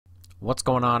What's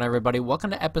going on, everybody? Welcome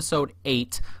to episode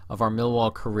 8 of our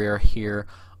Millwall career here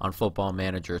on Football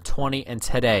Manager 20. And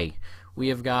today we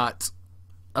have got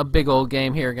a big old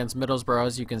game here against Middlesbrough.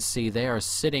 As you can see, they are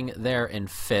sitting there in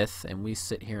 5th, and we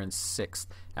sit here in 6th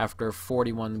after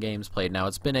 41 games played. Now,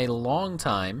 it's been a long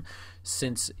time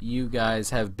since you guys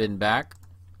have been back,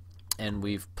 and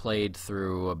we've played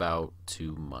through about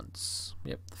 2 months.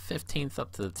 Yep, the 15th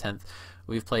up to the 10th,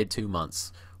 we've played 2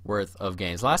 months worth of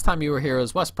games. Last time you were here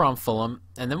was West Brom Fulham,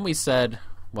 and then we said,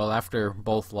 well, after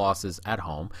both losses at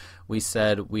home, we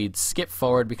said we'd skip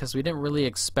forward because we didn't really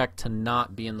expect to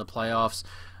not be in the playoffs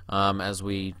as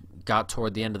we got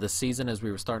toward the end of the season, as we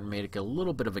were starting to make a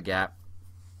little bit of a gap,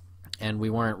 and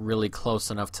we weren't really close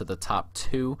enough to the top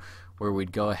 2 where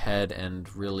we'd go ahead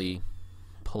and really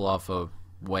pull off a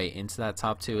way into that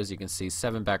top 2. As you can see,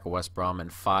 7 back of West Brom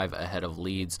and 5 ahead of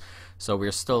Leeds, so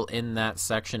we're still in that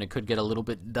section. It could get a little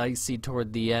bit dicey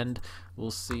toward the end. We'll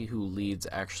see who Leeds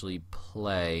actually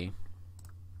play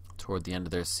toward the end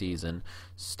of their season.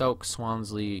 Stoke,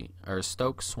 Swansea,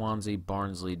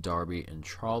 Barnsley, Derby, and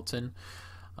Charlton.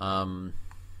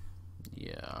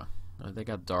 Yeah, they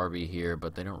got Derby here,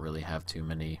 but they don't really have too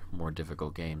many more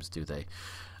difficult games, do they?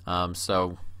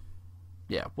 So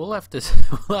yeah, we'll have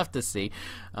to see.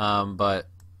 But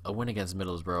a win against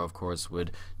Middlesbrough, of course,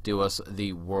 would do us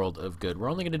the world of good. We're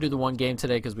only going to do the one game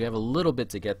today because we have a little bit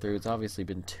to get through. It's obviously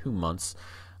been 2 months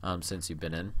since you've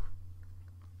been in.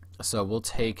 So we'll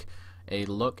take a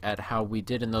look at how we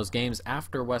did in those games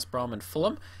after West Brom and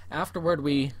Fulham. Afterward,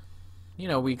 we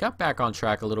got back on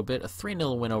track a little bit. A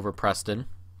 3-0 win over Preston.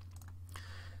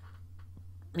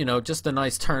 Just a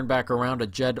nice turn back around. A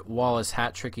Jed Wallace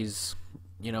hat trick. He's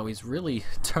really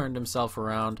turned himself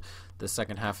around the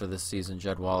second half of this season,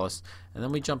 Jed Wallace. And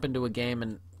then we jump into a game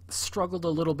and struggled a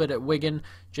little bit at Wigan.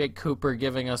 Jake Cooper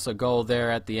giving us a goal there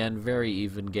at the end. Very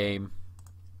even game.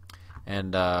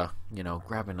 And,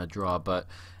 grabbing a draw. But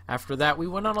after that, we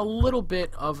went on a little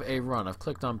bit of a run. I've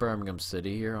clicked on Birmingham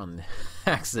City here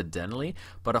accidentally.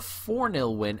 But a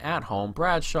 4-0 win at home.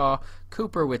 Bradshaw,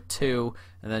 Cooper with 2,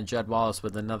 and then Jed Wallace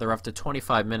with another. After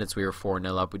 25 minutes, we were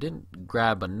 4-0 up. We didn't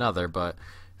grab another, but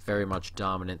very much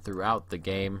dominant throughout the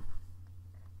game.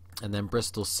 And then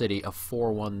Bristol City, a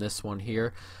 4-1 this one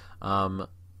here. An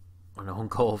own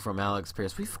goal from Alex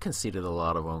Pearce. We've conceded a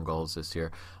lot of own goals this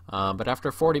year. But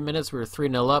after 40 minutes, we were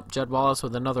 3-0 up. Jed Wallace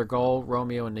with another goal.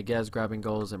 Romeo and Niguez grabbing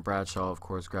goals. And Bradshaw, of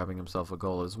course, grabbing himself a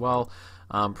goal as well.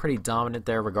 Pretty dominant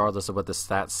there, regardless of what the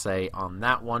stats say on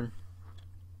that one.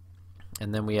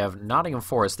 And then we have Nottingham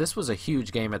Forest. This was a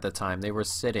huge game at the time. They were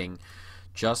sitting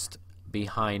just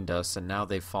behind us, and now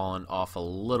they've fallen off a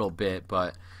little bit.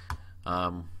 But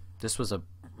this was a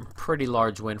pretty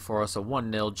large win for us, a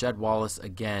 1-0. Jed Wallace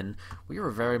again. We were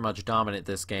very much dominant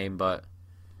this game, but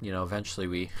eventually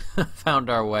we found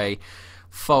our way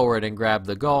forward and grabbed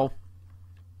the goal.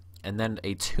 And then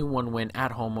a 2-1 win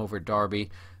at home over Derby.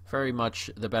 Very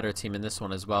much the better team in this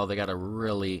one as well. They got a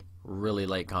really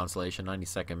late consolation,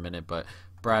 92nd minute, but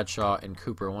Bradshaw and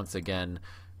Cooper once again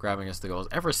grabbing us the goals.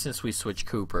 Ever since we switched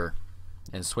Cooper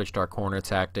and switched our corner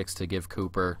tactics to give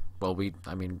Cooper, well, we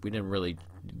didn't really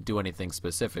do anything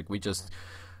specific. We just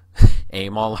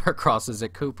aim all our crosses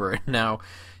at Cooper, and now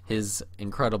his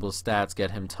incredible stats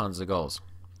get him tons of goals.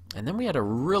 And then we had a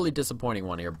really disappointing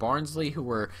one here. Barnsley, who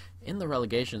were in the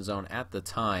relegation zone at the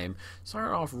time,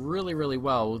 started off really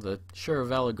well with a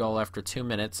Chirivella goal after 2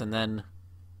 minutes, and then,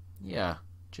 yeah,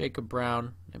 Jacob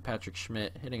Brown and Patrick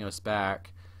Schmidt hitting us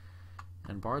back,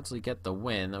 and Barnsley get the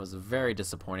win. That was very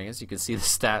disappointing. As you can see the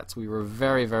stats, we were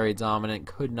very dominant,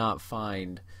 could not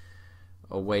find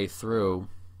a way through.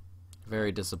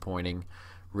 Very disappointing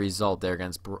result there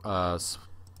against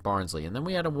Barnsley. And then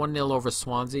we had a 1-0 over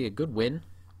Swansea, a good win.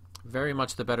 Very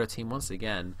much the better team once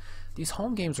again. These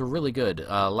home games were really good.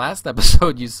 Last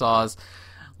episode you saw us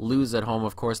lose at home,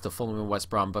 of course, to Fulham and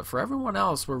West Brom. But for everyone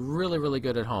else, we're really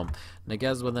good at home.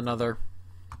 Niguez with another,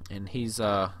 and he's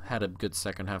had a good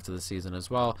second half to the season as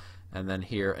well. And then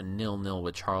here a 0-0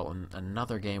 with Charlton.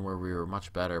 Another game where we were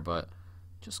much better, but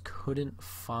just couldn't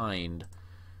find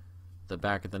the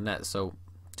back of the net. So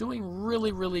doing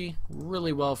really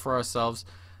well for ourselves.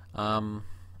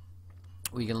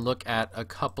 We can look at a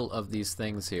couple of these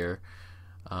things here.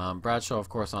 Bradshaw, of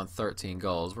course, on 13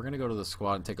 goals. We're going to go to the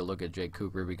squad and take a look at Jake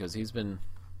Cooper because he's been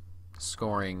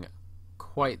scoring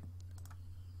quite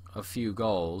a few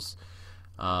goals.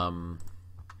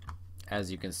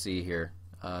 As you can see here.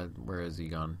 Where has he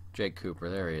gone? Jake Cooper,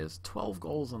 there he is. 12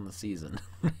 goals on the season.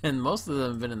 And most of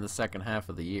them have been in the second half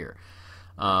of the year.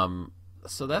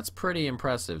 So that's pretty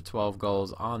impressive. 12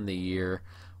 goals on the year.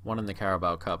 1 in the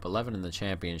Carabao Cup, 11 in the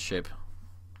Championship.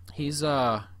 He's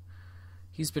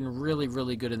he's been really,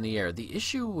 really good in the air. The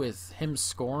issue with him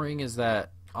scoring is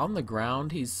that on the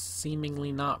ground, he's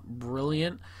seemingly not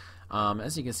brilliant.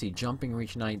 As you can see, jumping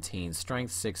reach 19,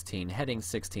 strength 16, heading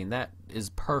 16. That is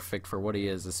perfect for what he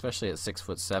is, especially at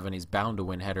 6'7". He's bound to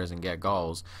win headers and get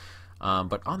goals.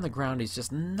 But on the ground, he's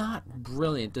just not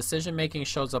brilliant. Decision making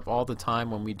shows up all the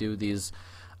time when we do these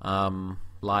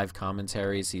live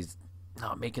commentaries. He's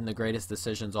not making the greatest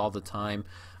decisions all the time.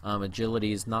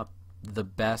 Agility is not the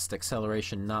best.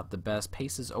 Acceleration not the best.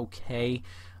 Pace is okay.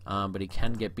 But he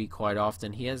can get beat quite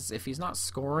often. He has, if he's not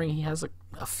scoring, he has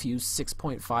a few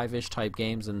 6.5-ish type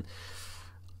games, and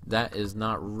that is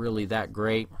not really that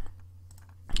great.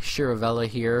 Chiravella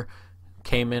here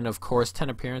came in, of course, 10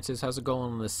 appearances, has a goal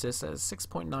and an assist at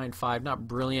 6.95, not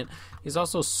brilliant. He's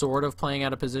also sort of playing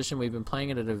out of position. We've been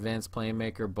playing at an advanced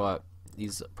playmaker, but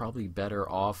he's probably better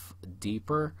off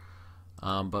deeper.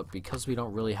 But because we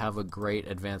don't really have a great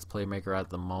advanced playmaker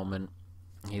at the moment,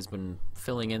 he's been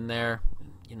filling in there,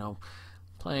 you know,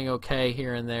 playing okay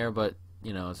here and there, but,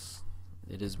 you know,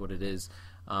 it is what it is.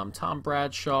 Tom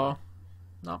Bradshaw,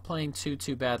 not playing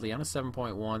too badly, on a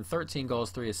 7.1, 13 goals,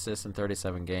 3 assists in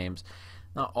 37 games.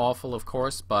 Not awful, of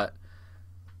course, but,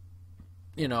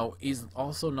 you know, he's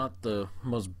also not the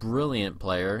most brilliant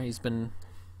player. He's been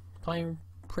playing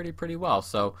pretty well.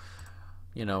 So,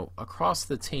 you know, across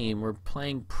the team, we're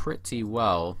playing pretty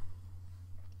well.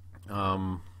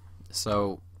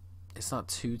 So it's not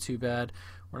too bad.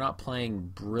 We're not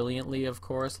playing brilliantly, of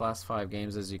course. Last 5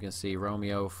 games, as you can see,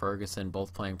 Romeo, Ferguson,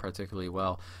 both playing particularly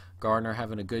well. Gardner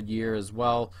having a good year as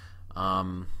well. I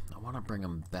want to bring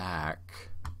him back.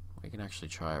 We can actually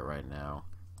try it right now.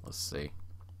 Let's see.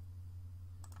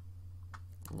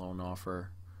 Loan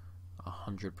offer,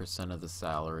 100% of the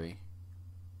salary.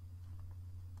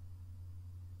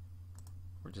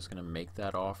 We're just going to make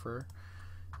that offer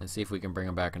and see if we can bring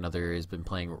him back another year. He's been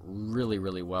playing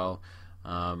really well.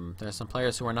 There's some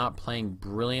players who are not playing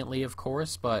brilliantly, of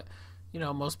course, but, you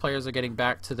know, most players are getting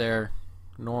back to their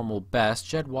normal best.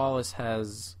 Jed Wallace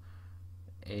has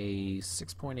a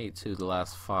 6.82 the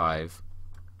last 5.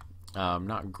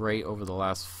 Not great over the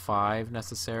last 5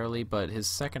 necessarily, but his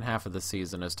second half of the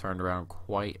season has turned around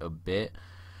quite a bit.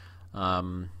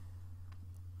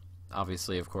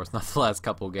 Obviously, of course, not the last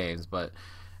couple games, but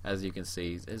as you can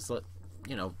see,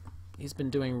 you know, he's been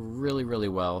doing really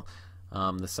well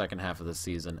the second half of the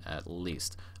season at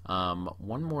least.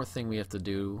 One more thing we have to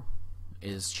do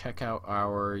is check out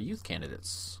our youth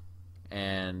candidates,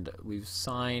 and we've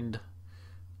signed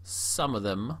some of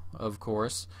them, of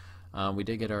course. We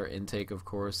did get our intake, of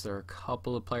course. There are a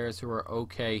couple of players who are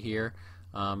okay here.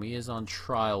 He is on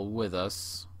trial with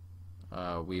us.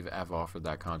 I've offered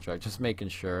that contract, just making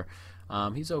sure.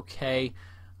 He's okay.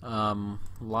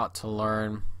 Lot to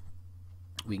learn.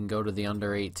 We can go to the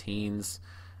under 18s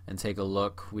and take a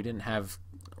look. We didn't have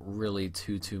really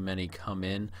too many come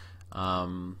in.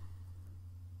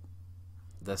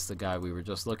 That's the guy we were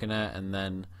just looking at, and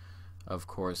then of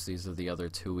course these are the other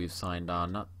 2 we've signed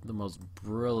on. Not the most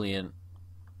brilliant,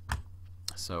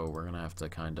 so we're gonna have to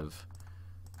kind of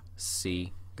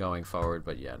see going forward,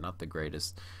 but yeah, not the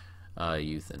greatest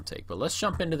youth intake. But let's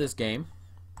jump into this game.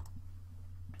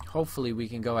 Hopefully we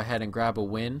can go ahead and grab a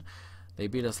win. They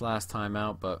beat us last time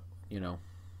out, but, you know,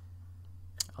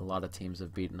 a lot of teams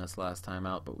have beaten us last time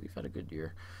out, but we've had a good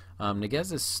year.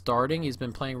 Niguez is starting. He's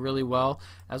been playing really well.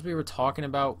 As we were talking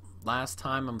about last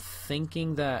time, I'm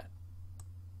thinking that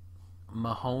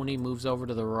Mahoney moves over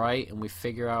to the right and we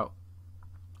figure out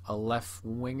a left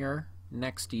winger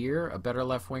next year, a better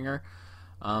left winger,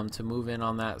 to move in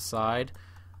on that side.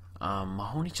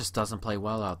 Mahoney just doesn't play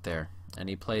well out there, and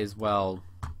he plays well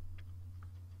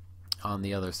on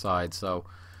the other side, so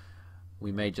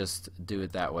we may just do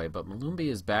it that way. But Malumbi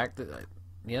is back.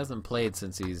 He hasn't played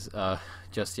since he's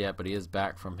just yet, but he is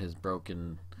back from his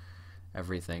broken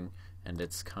everything, and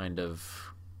it's kind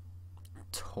of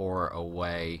tore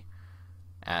away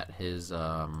at his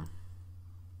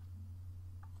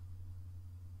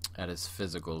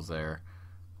physicals there.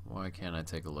 Why can't I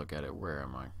take a look at it? Where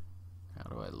am I? How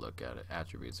do I look at it?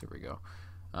 Attributes, here we go.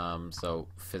 So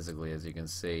physically, as you can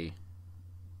see,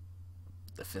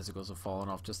 the physicals have fallen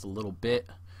off just a little bit.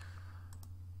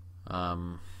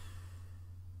 Down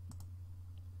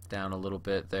a little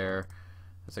bit there.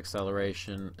 His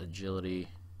acceleration, agility,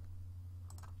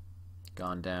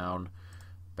 gone down.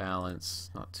 Balance,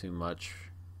 not too much.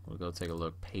 We'll go take a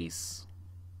look. Pace.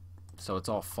 So it's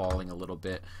all falling a little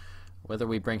bit. Whether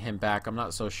we bring him back, I'm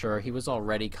not so sure. He was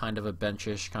already kind of a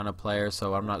benchish kind of player,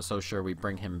 so I'm not so sure we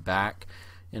bring him back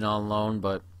in on loan,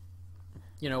 but,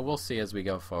 you know, we'll see as we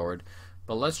go forward.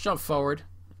 But let's jump forward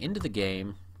into the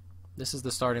game this is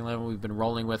the starting line we've been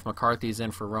rolling with. McCarthy's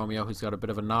in for Romeo, who's got a bit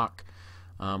of a knock,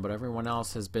 but everyone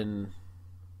else has been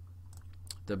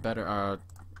the better,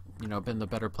 been the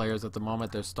better players at the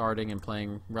moment. They're starting and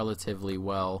playing relatively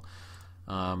well,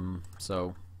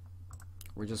 so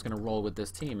we're just going to roll with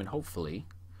this team, and hopefully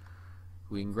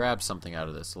we can grab something out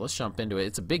of this. So let's jump into it.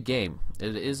 It's a big game.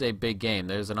 It is a big game.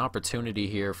 There's an opportunity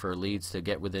here for Leeds to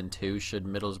get within 2 should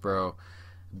Middlesbrough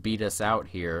beat us out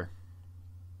here.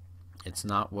 It's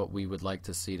not what we would like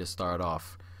to see to start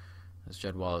off, as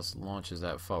Jed Wallace launches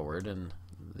that forward and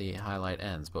the highlight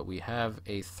ends. But we have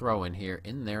a throw in here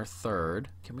in their third.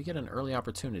 Can we get an early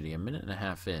opportunity? A minute and a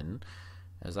half in,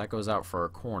 as that goes out for a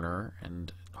corner,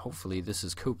 and hopefully this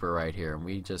is Cooper right here, and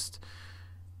we just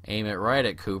aim it right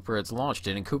at Cooper. It's launched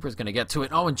in, and Cooper's going to get to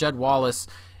it. Oh, and Jed Wallace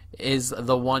is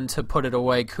the one to put it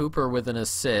away. Cooper with an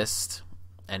assist,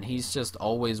 and he's just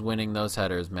always winning those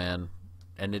headers, man.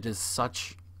 And it is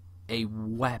such a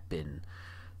weapon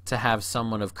to have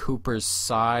someone of Cooper's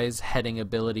size, heading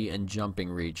ability, and jumping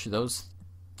reach. Those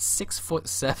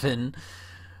 6'7"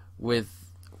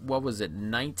 with, what was it,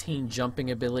 19 jumping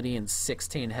ability and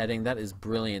 16 heading. That is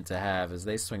brilliant to have as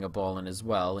they swing a ball in as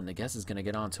well. And Neguez is going to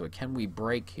get onto it. Can we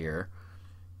break here?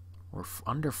 We're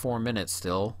under 4 minutes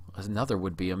still. Another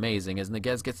would be amazing as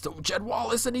Neguez gets to Jed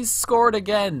Wallace, and he's scored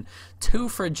again. 2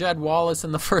 for Jed Wallace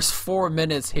in the first 4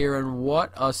 minutes here, and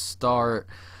what a start.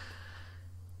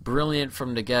 Brilliant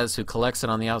from Neguez, who collects it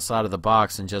on the outside of the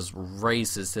box and just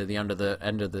races to the other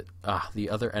end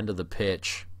of the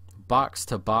pitch. Box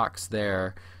to box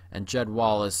there, and Jed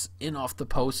Wallace in off the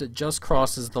post. It just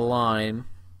crosses the line,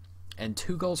 and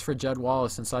 2 goals for Jed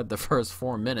Wallace inside the first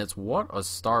 4 minutes. What a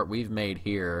start we've made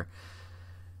here,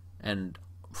 and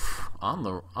on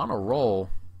a roll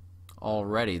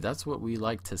already. That's what we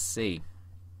like to see.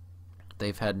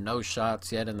 They've had no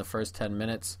shots yet in the first 10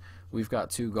 minutes. We've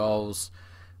got 2 goals.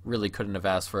 Really couldn't have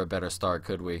asked for a better start,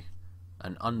 could we?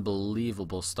 An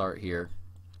unbelievable start here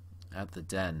at the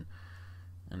Den.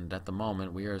 And at the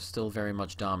moment, we are still very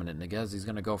much dominant. Neguez, he's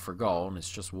going to go for goal, and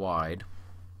it's just wide.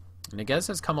 Neguez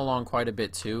has come along quite a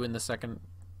bit, too, in the second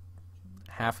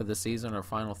half of the season, or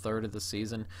final third of the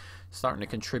season. Starting to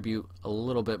contribute a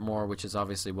little bit more, which is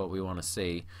obviously what we want to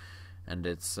see. And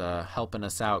it's helping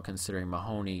us out, considering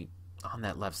Mahoney on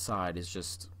that left side is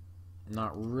just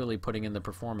not really putting in the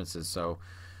performances. So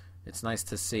it's nice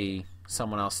to see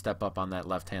someone else step up on that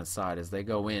left-hand side as they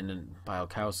go in, and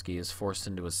Bialkowski is forced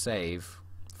into a save.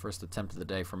 First attempt of the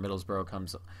day for Middlesbrough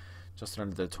comes just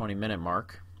under the 20-minute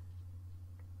mark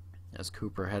as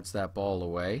Cooper heads that ball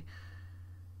away.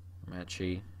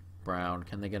 Matchy, Brown,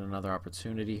 can they get another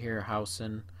opportunity here?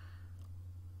 Howson,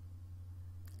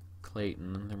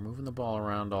 Clayton, they're moving the ball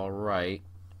around all right.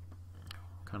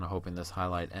 Kind of hoping this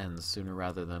highlight ends sooner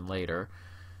rather than later.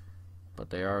 But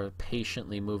they are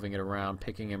patiently moving it around,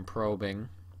 picking and probing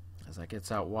as that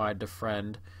gets out wide to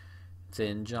Friend. It's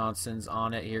in. Johnson's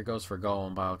on it. Here goes for goal,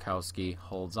 and Bialkowski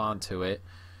holds on to it.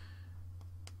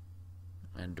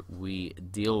 And we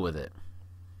deal with it.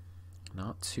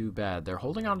 Not too bad. They're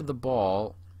holding on to the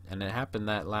ball, and it happened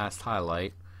that last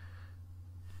highlight.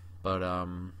 But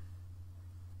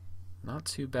not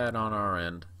too bad on our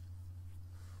end.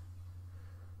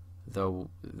 Though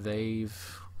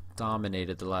they've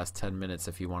dominated the last 10 minutes,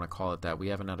 if you want to call it that. We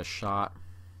haven't had a shot.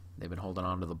 They've been holding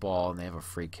on to the ball, and they have a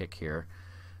free kick here.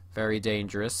 Very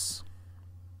dangerous.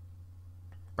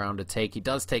 Brown to take. He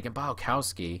does take it.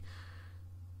 Bialkowski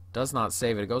does not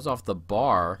save it. It goes off the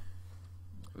bar.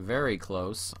 Very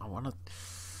close.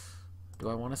 Do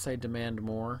I want to say demand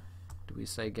more? Do we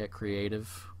say get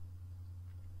creative?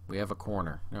 We have a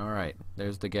corner. Alright,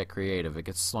 there's the get creative. It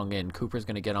gets slung in. Cooper's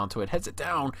going to get onto it. Heads it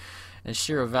down. And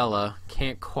Shiravella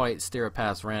can't quite steer it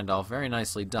past Randolph. Very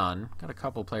nicely done. Got a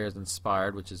couple players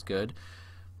inspired, which is good.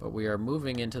 But we are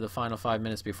moving into the final 5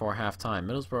 minutes before halftime.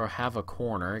 Middlesbrough have a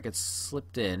corner. It gets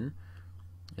slipped in.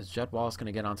 Is Jed Wallace going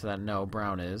to get onto that? No,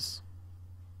 Brown is.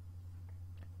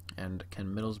 And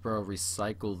can Middlesbrough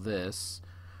recycle this?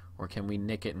 Or can we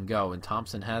nick it and go? And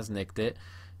Thompson has nicked it.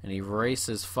 And he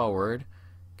races forward.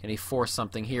 Can he force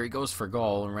something here? He goes for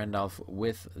goal, and Randolph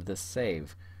with the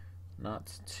save.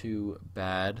 Not too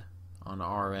bad on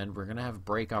our end. We're going to have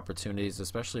break opportunities,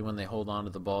 especially when they hold on to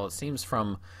the ball. It seems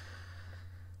from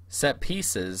set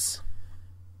pieces,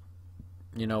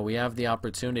 you know, we have the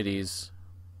opportunities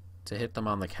to hit them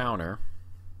on the counter.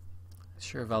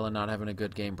 Shiravella not having a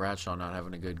good game. Bradshaw not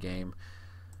having a good game.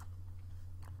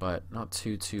 But not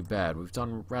too bad. We've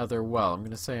done rather well. I'm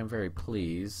going to say I'm very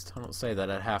pleased. I don't say that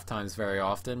at halftimes very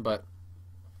often, but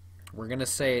we're going to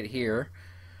say it here.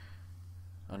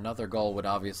 Another goal would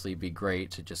obviously be great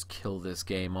to just kill this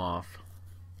game off.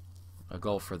 A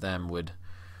goal for them would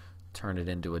turn it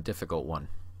into a difficult one.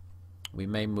 We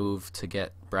may move to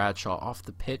get Bradshaw off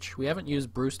the pitch. We haven't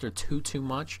used Brewster too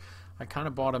much. I kind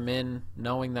of bought him in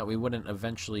knowing that we wouldn't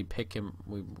eventually pick him.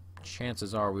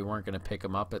 Chances are we weren't going to pick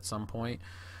him up at some point.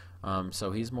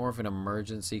 So he's more of an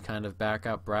emergency kind of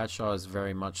backup. Bradshaw is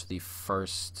very much the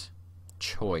first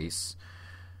choice.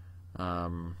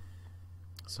 So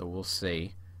we'll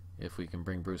see if we can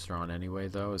bring Brewster on anyway,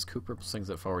 though, as Cooper slings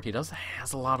it forward. He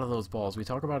has a lot of those balls. We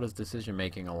talk about his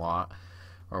decision-making a lot,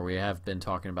 or we have been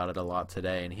talking about it a lot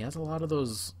today, and he has a lot of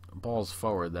those balls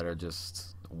forward that are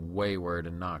just wayward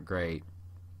and not great.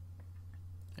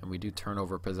 And we do turn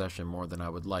over possession more than I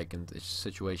would like in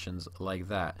situations like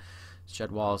that.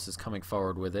 Jed Wallace is coming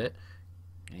forward with it.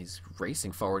 He's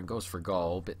racing forward and goes for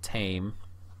goal. A bit tame,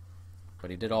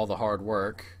 but he did all the hard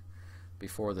work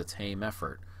before the tame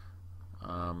effort.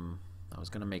 I was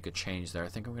going to make a change there. I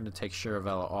think I'm going to take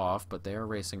Chiravella off, but they are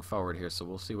racing forward here, so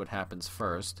we'll see what happens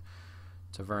first.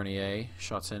 Tavernier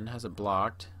shots in, has it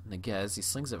blocked. Niguez, he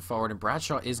slings it forward, and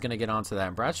Bradshaw is going to get onto that.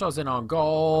 And Bradshaw's in on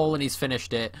goal, and he's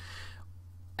finished it.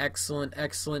 Excellent,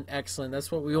 excellent, excellent.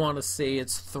 That's what we want to see.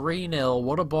 It's 3-0.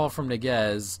 What a ball from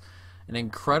Niguez. An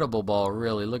incredible ball,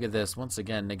 really. Look at this. Once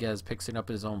again, Niguez picks it up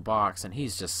in his own box, and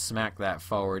he's just smacked that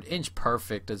forward. Inch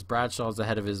perfect as Bradshaw's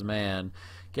ahead of his man.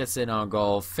 Gets in on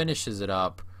goal, finishes it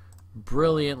up.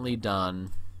 Brilliantly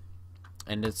done.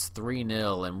 And it's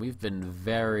 3-0, and we've been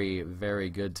very, very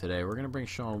good today. We're going to bring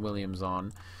Sean Williams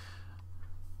on.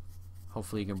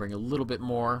 Hopefully he can bring a little bit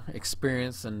more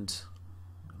experience and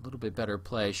a little bit better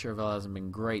play. Chiravella hasn't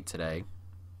been great today.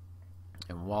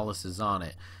 And Wallace is on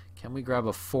it. Can we grab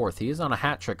a fourth? He is on a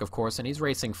hat trick, of course, and he's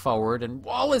racing forward. And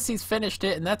Wallace, he's finished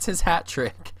it, and that's his hat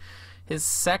trick. His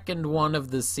second one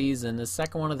of the season, his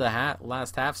second one of the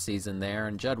last half season there.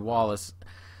 And Jed Wallace,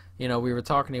 you know, we were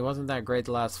talking, he wasn't that great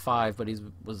the last 5, but he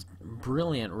was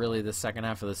brilliant really the second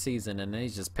half of the season. And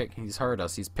he's hurt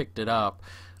us. He's picked it up.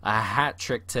 A hat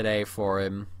trick today for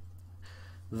him.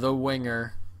 The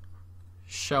winger,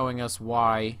 showing us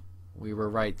why we were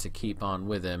right to keep on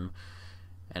with him.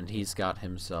 And he's got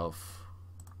himself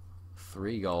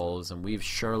 3 goals, and we've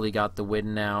surely got the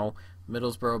win now.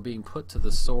 Middlesbrough being put to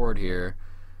the sword here.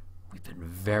 We've been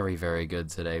very, very good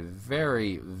today.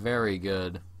 Very, very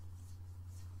good.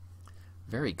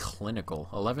 Very clinical.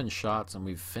 11 shots, and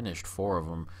we've finished 4 of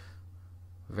them.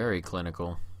 Very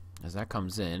clinical. As that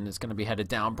comes in, it's going to be headed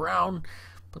down. Brown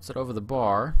puts it over the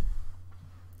bar.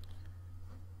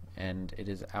 And it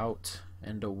is out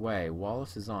and away.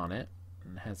 Wallace is on it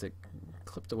and has it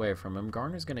clipped away from him.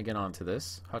 Garner's going to get onto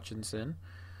this. Hutchinson.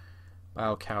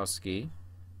 Bialkowski.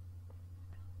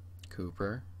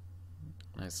 Cooper.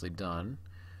 Nicely done.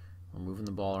 We're moving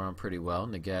the ball around pretty well.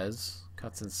 Niguez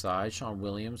cuts inside. Sean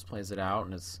Williams plays it out,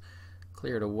 and it's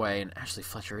cleared away. And Ashley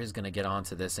Fletcher is going to get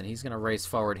onto this, and he's going to race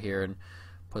forward here and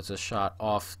puts a shot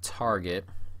off target.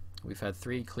 We've had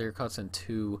 3 clear cuts and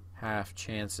 2 half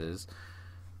chances.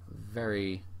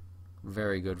 Very,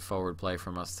 very good forward play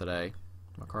from us today.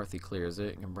 McCarthy clears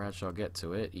it. Can Bradshaw get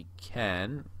to it? He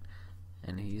can.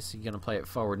 And he's going to play it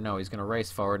forward. No, he's going to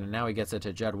race forward. And now he gets it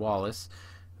to Jed Wallace,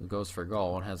 who goes for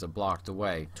goal and has it blocked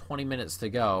away. 20 minutes to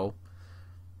go.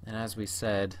 And as we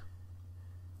said,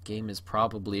 game is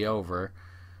probably over,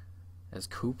 as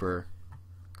Cooper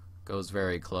goes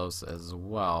very close as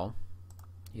well.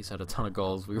 He's had a ton of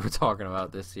goals we were talking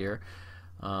about this year.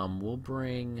 We'll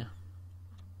bring...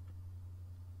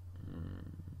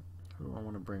 Who do I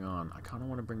want to bring on? I kind of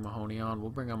want to bring Mahoney on.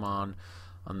 We'll bring him on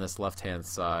this left-hand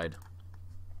side.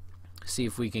 See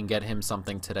if we can get him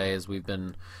something today, as we've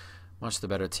been much the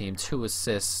better team. 2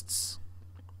 assists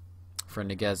for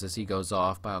Niguez as he goes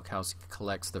off. Bialkowski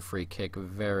collects the free kick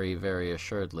very, very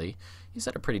assuredly. He's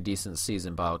had a pretty decent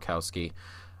season, Bialkowski.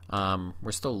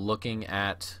 We're still looking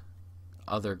at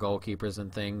other goalkeepers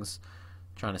and things,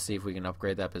 trying to see if we can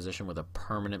upgrade that position with a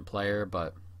permanent player,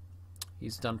 but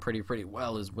he's done pretty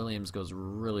well as Williams goes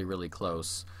really, really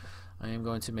close. I am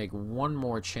going to make one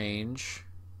more change.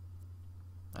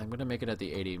 I'm going to make it at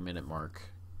the 80-minute mark.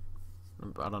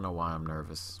 I don't know why I'm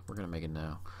nervous. We're going to make it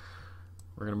now.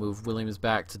 We're going to move Williams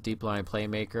back to deep line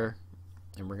playmaker,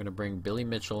 and we're going to bring Billy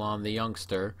Mitchell on, the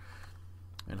youngster,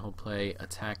 and he'll play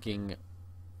attacking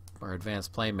or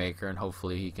advanced playmaker, and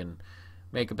hopefully he can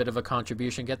make a bit of a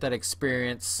contribution, get that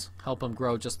experience, help him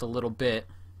grow just a little bit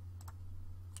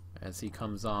as he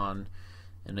comes on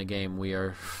in a game we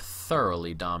are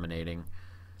thoroughly dominating.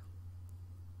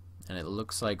 And it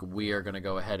looks like we are going to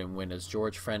go ahead and win, as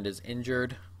George Friend is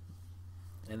injured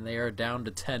and they are down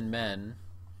to 10 men.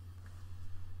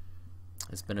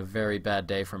 It's been a very bad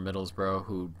day for Middlesbrough,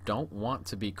 who don't want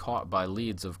to be caught by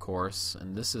Leeds, of course,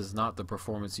 and this is not the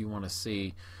performance you want to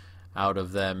see out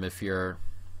of them if you're,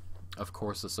 of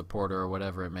course, a supporter or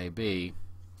whatever it may be.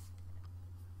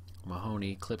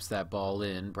 Mahoney clips that ball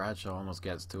in. Bradshaw almost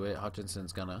gets to it.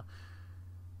 Hutchinson's gonna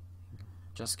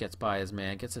just gets by his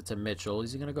man, gets it to Mitchell.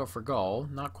 Is he gonna go for goal?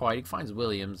 Not quite. He finds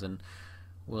Williams, and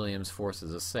Williams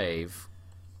forces a save.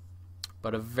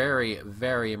 But a very,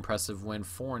 very impressive win.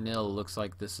 4-0. Looks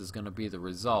like this is going to be the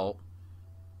result.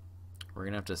 We're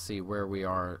going to have to see where we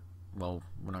are. Well,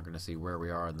 we're not going to see where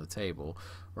we are in the table.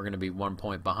 We're going to be 1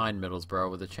 point behind Middlesbrough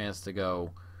with a chance to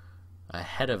go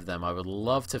ahead of them. I would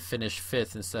love to finish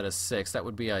 5th instead of 6th. That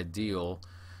would be ideal,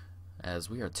 as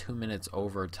we are 2 minutes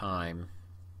over time.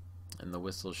 And the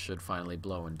whistle should finally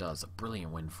blow, and does. A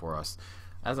brilliant win for us.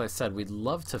 As I said, we'd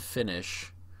love to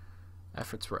finish.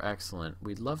 Efforts were excellent.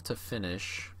 We'd love to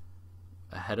finish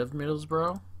ahead of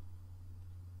Middlesbrough.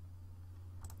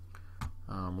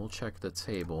 We'll check the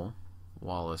table.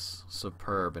 Wallace,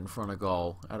 superb, in front of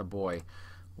goal. Attaboy.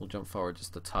 We'll jump forward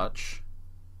just a touch.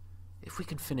 If we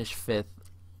can finish 5th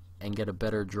and get a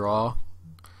better draw,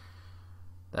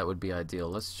 that would be ideal.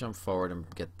 Let's jump forward and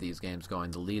get these games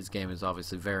going. The Leeds game is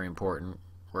obviously very important.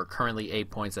 We're currently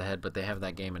 8 points ahead, but they have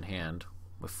that game in hand.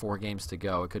 With 4 games to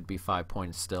go, it could be 5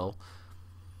 points still.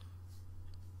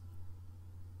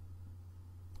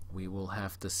 We will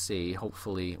have to see.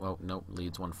 Hopefully, well, nope,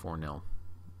 Leeds won 4-0.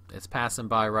 It's passing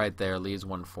by right there. Leeds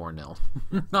won 4-0.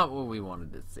 Not what we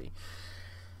wanted to see.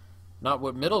 Not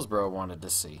what Middlesbrough wanted to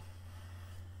see.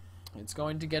 It's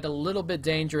going to get a little bit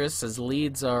dangerous, as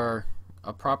Leeds are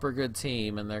a proper good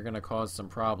team, and they're going to cause some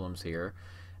problems here.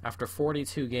 After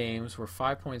 42 games, we're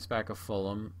 5 points back of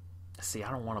Fulham. See,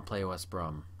 I don't want to play West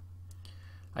Brom.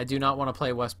 I do not want to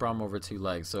play West Brom over 2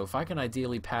 legs. So if I can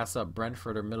ideally pass up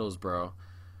Brentford or Middlesbrough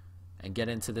and get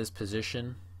into this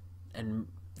position, and,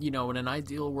 you know, in an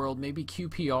ideal world, maybe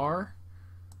QPR,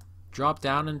 drop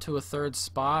down into a 3rd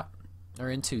spot,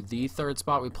 or into the 3rd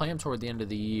spot. We play them toward the end of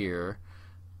the year.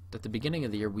 At the beginning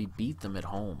of the year, we beat them at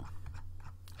home.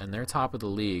 And they're top of the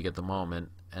league at the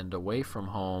moment. And away from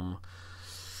home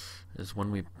is when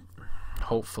we,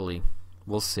 hopefully,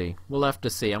 we'll see. We'll have to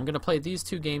see. I'm going to play these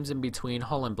 2 games in between,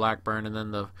 Hull and Blackburn, and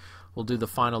then we'll do the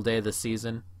final day of the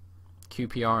season,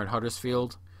 QPR and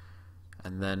Huddersfield.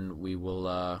 And then we will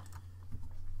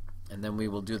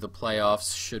do the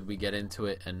playoffs, should we get into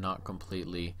it and not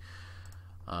completely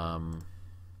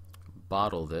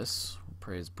bottle this.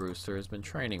 Praise Brewster, has been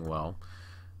training well.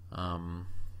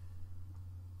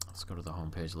 Let's go to the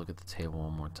homepage, look at the table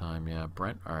one more time. Yeah,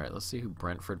 all right, let's see who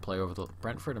Brentford play over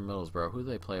Brentford and Middlesbrough. Who do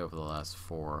they play over the last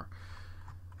 4?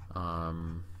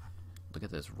 Look at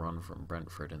this run from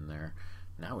Brentford in there.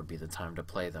 Now would be the time to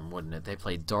play them, wouldn't it? They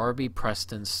play Derby,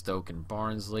 Preston, Stoke, and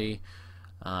Barnsley.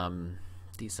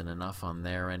 Decent enough on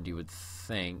their end, you would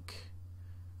think.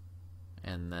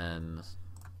 And then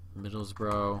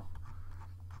Middlesbrough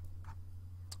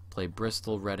play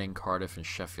Bristol, Reading, Cardiff, and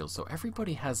Sheffield. So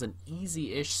everybody has an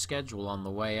easy-ish schedule on the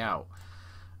way out.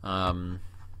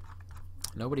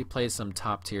 Nobody plays some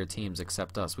top-tier teams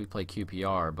except us. We play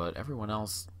QPR, but everyone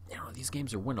else, you know, these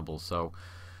games are winnable. So,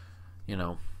 you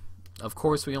know, of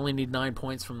course, we only need 9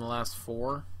 points from the last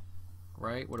 4,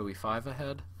 right? What are we, 5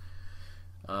 ahead?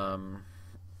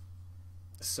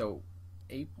 So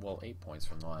 8 points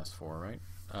from the last 4, right?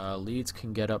 Leeds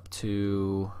can get up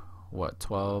to what,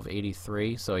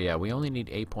 1283. So yeah, we only need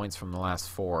 8 points from the last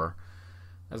 4.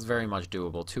 That's very much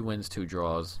doable. 2 wins, 2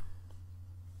 draws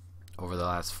over the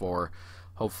last 4.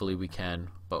 Hopefully we can,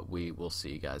 but we will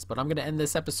see, guys. But I'm going to end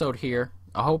this episode here.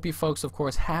 I hope you folks, of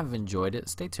course, have enjoyed it.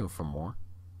 Stay tuned for more.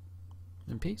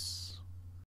 And peace.